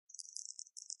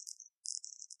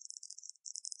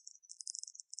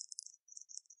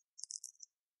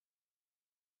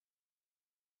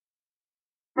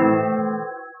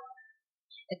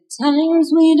At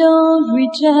times we don't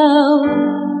reach out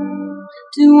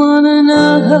to one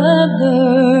another,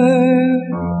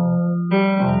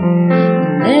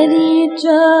 let each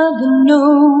other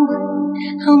know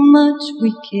how much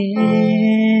we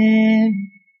care.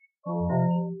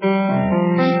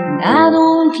 And I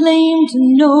don't claim to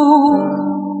know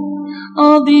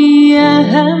all the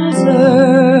answers.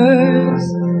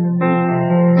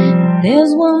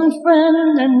 There's one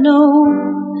friend I know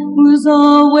who's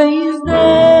always there.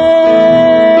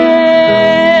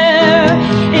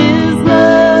 His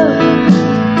love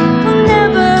will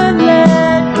never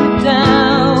let you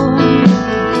down.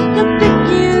 He'll pick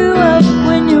you up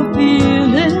when you're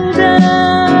feeling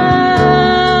down.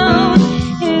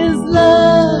 His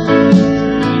love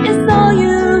is all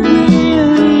you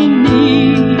really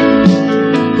need.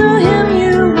 Through him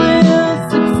you will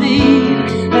succeed,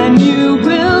 and you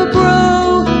will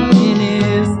grow in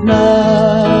his love.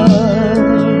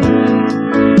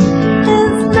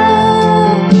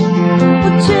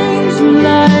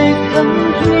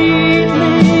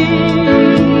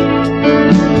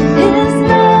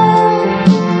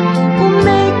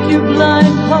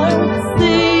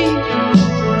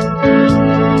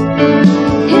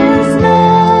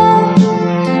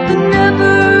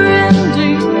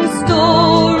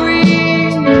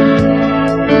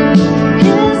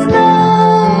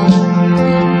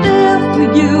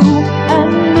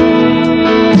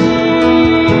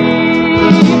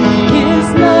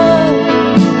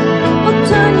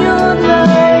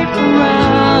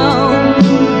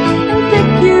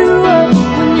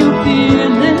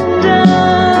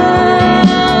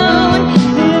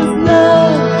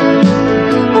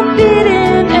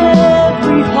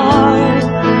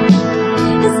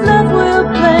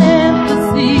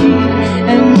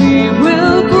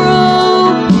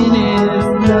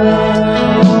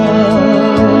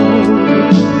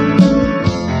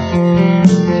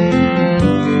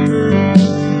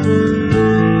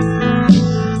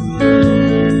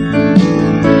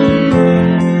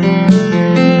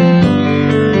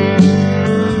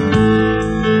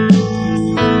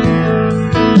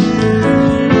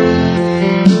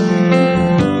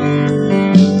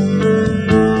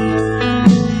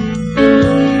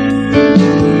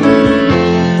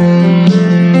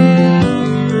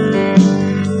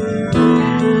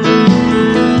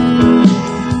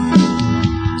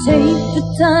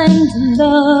 Time to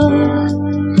love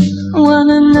one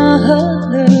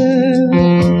another,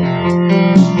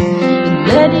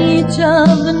 let each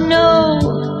other know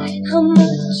how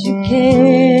much you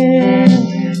care.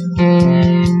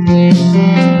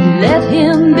 Let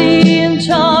him be in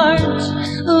charge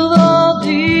of all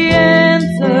the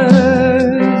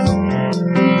answers,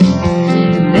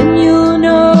 and then you'll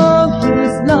know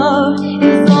his love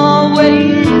is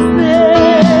always there.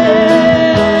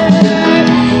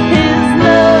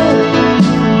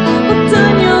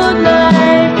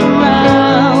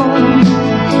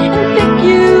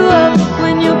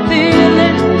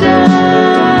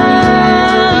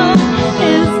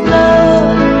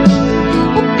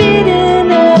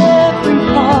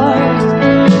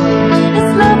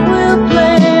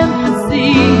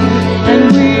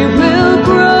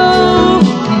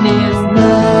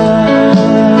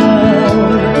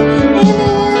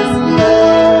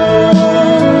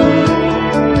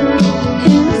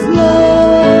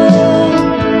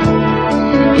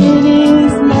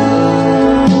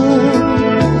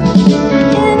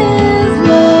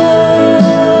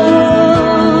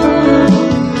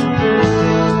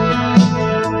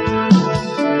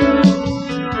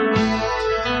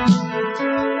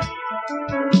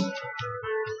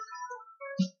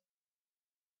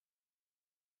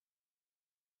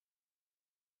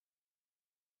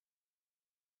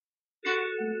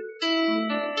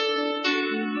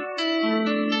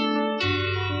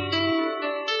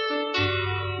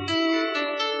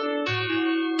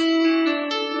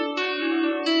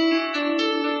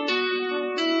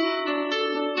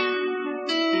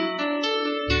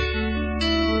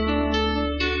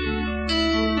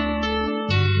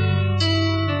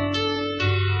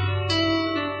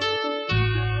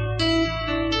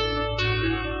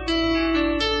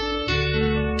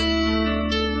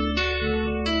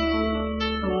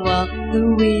 The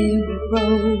weary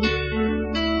road,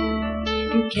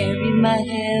 you carried my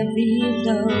heavy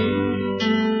load.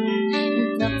 You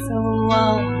felt so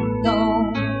all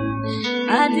alone.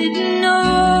 I didn't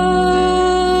know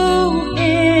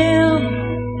him.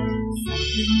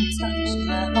 Something touched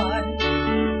my heart,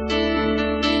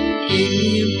 gave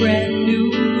me a brand new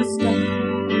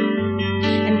start,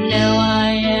 and now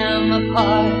I am a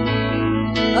part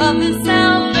of the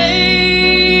salvation.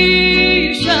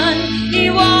 He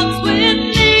walks with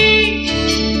me.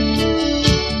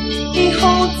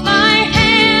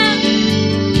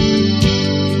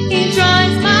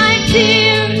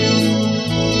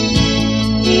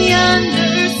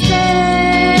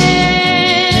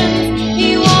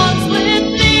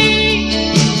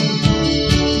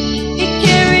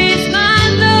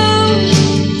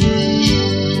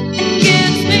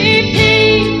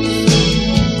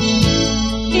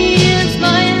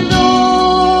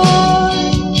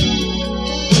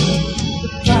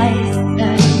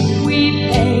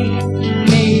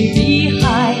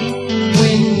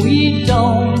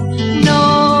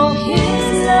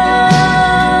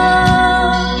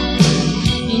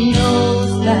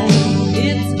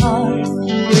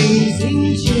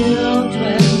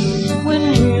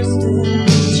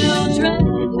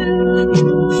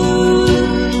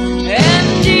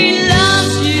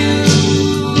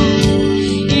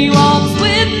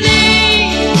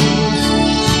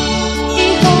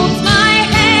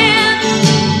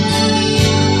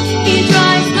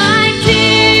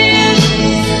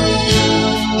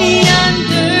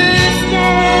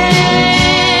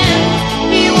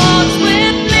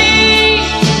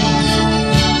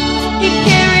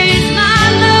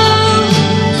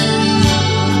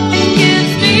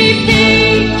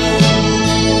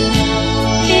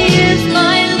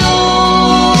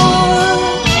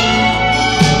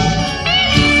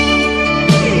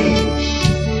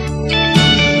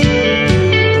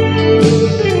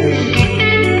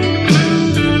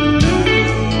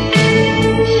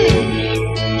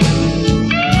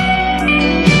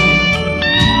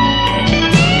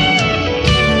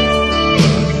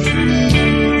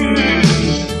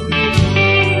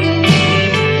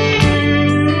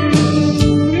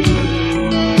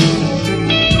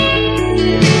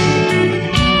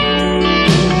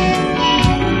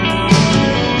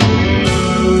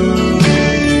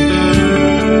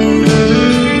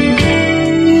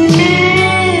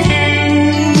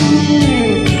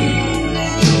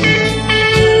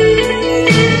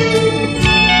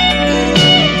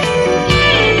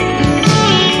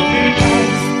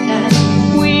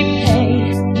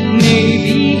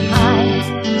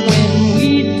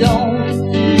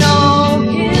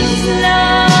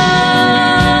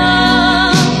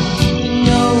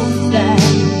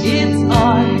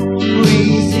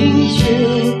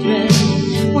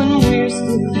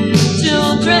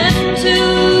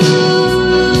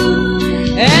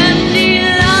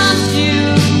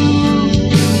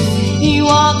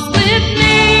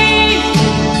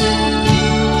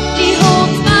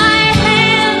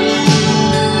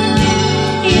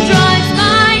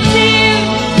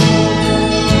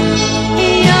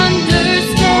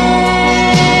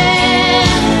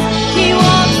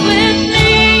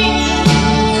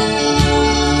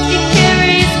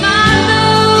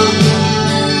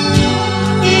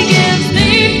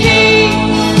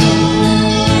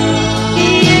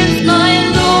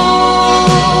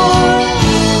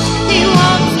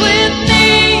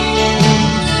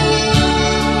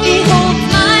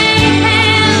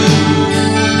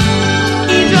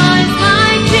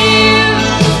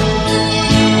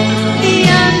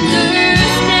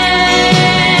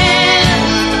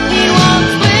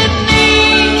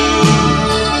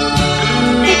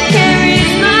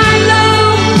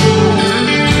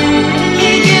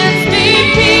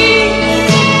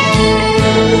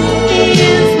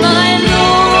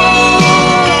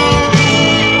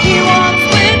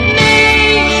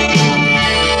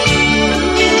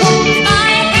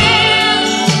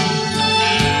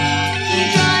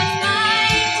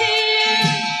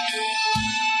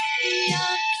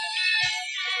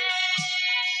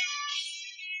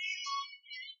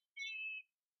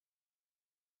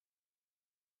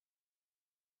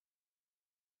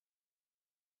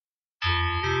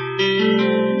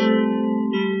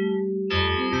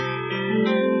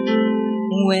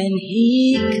 when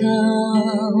he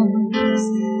comes.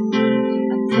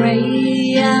 I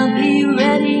pray I'll be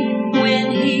ready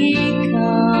when he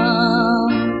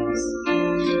comes.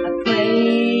 I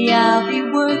pray I'll be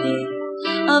worthy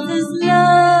of his love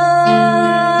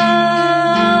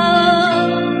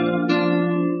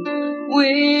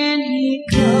when he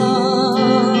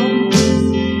comes.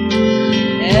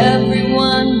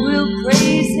 Everyone will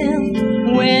praise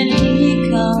him when he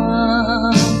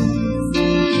comes,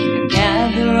 and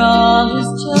gather all his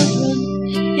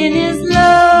children in his love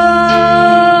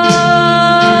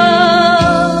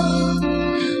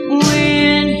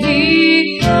when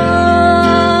he comes.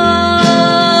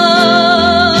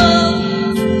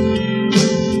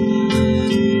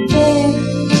 There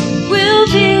will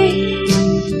be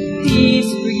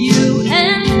peace for you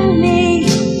and me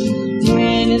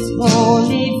when his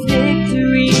holy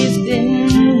victory's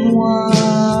been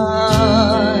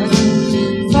won.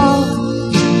 Far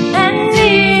and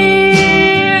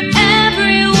near,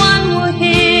 everyone will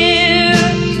hear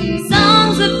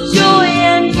songs of joy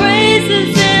and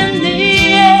praises in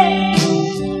the air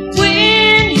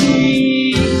when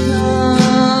he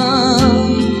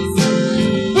comes.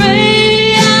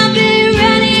 Pray I'll be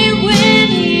ready when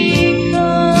he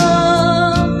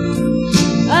comes.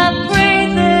 I pray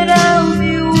that I'll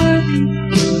be worthy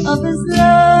of his love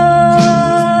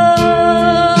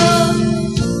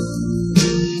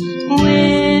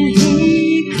when he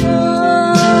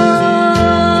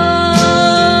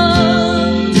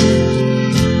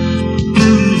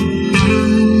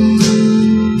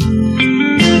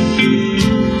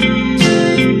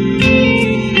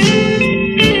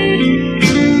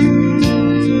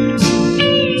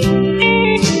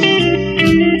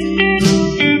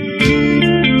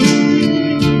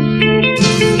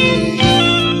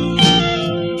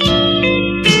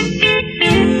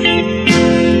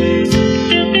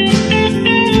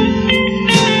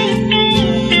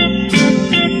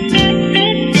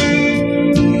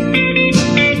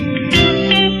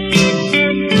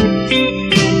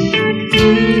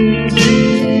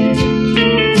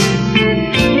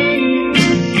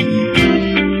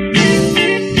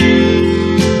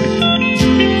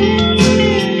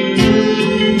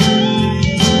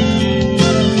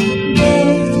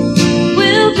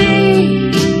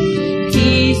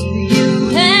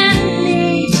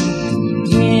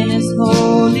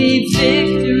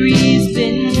victory's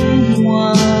been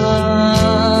won.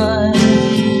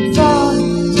 Far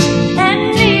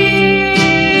and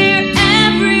near,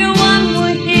 everyone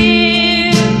will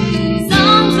hear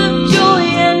songs of joy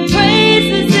and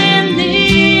praises in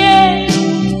the air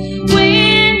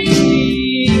when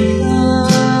he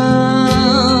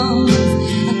comes.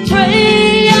 I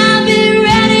pray I'll be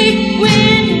ready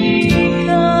when he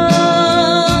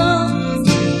comes.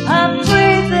 I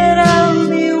pray that I'll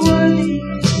be worthy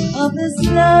of his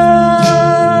love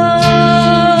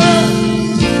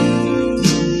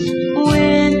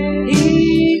when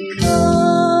he comes.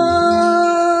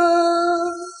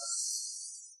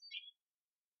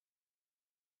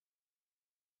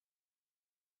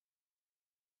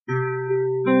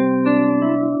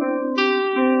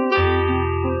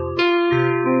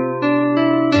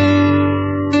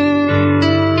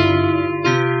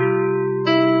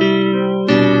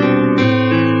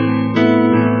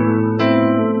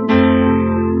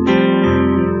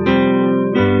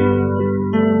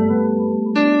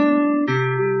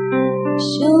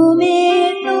 Show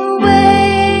me the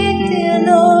way, dear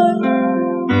Lord.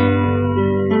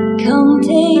 Come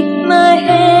take my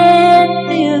hand,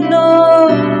 dear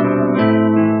Lord.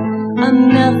 I'm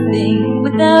nothing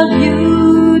without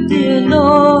you, dear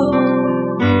Lord.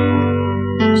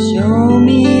 Show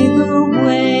me the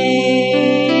way.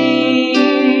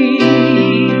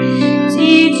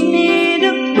 Teach me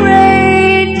to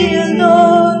pray, dear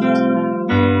Lord.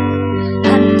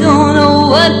 I don't know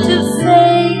what to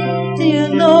say, dear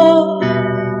Lord,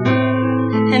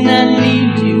 and I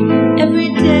need you every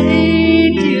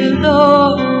day, dear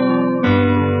Lord.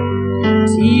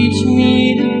 Teach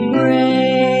me to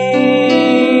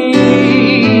pray.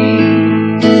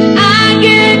 I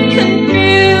get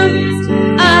confused,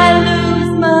 I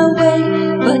lose my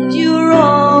way, but you're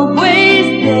always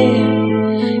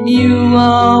there, you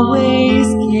always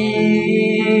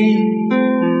care.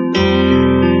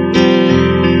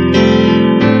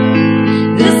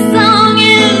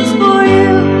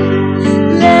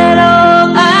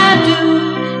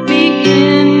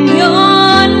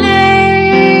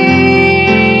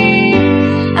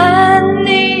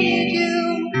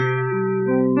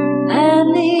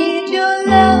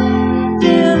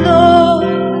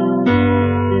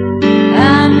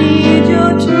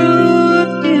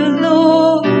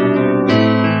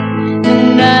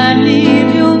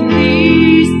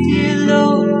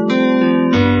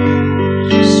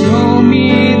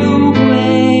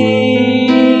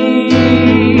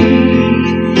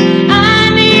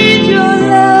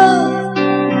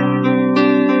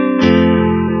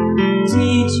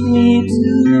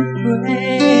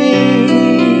 afraid.